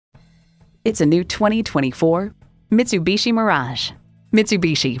It's a new 2024 Mitsubishi Mirage.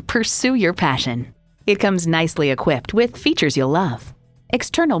 Mitsubishi, pursue your passion. It comes nicely equipped with features you'll love.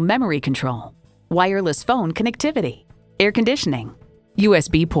 External memory control, wireless phone connectivity, air conditioning,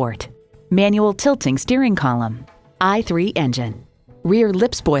 USB port, manual tilting steering column, i3 engine, rear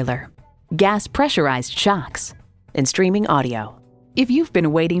lip spoiler, gas pressurized shocks, and streaming audio. If you've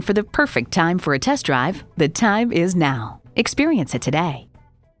been waiting for the perfect time for a test drive, the time is now. Experience it today.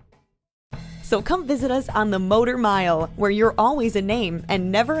 So come visit us on the Motor Mile, where you're always a name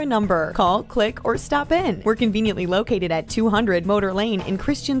and never a number. Call, click, or stop in. We're conveniently located at 200 Motor Lane in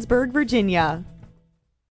Christiansburg, Virginia.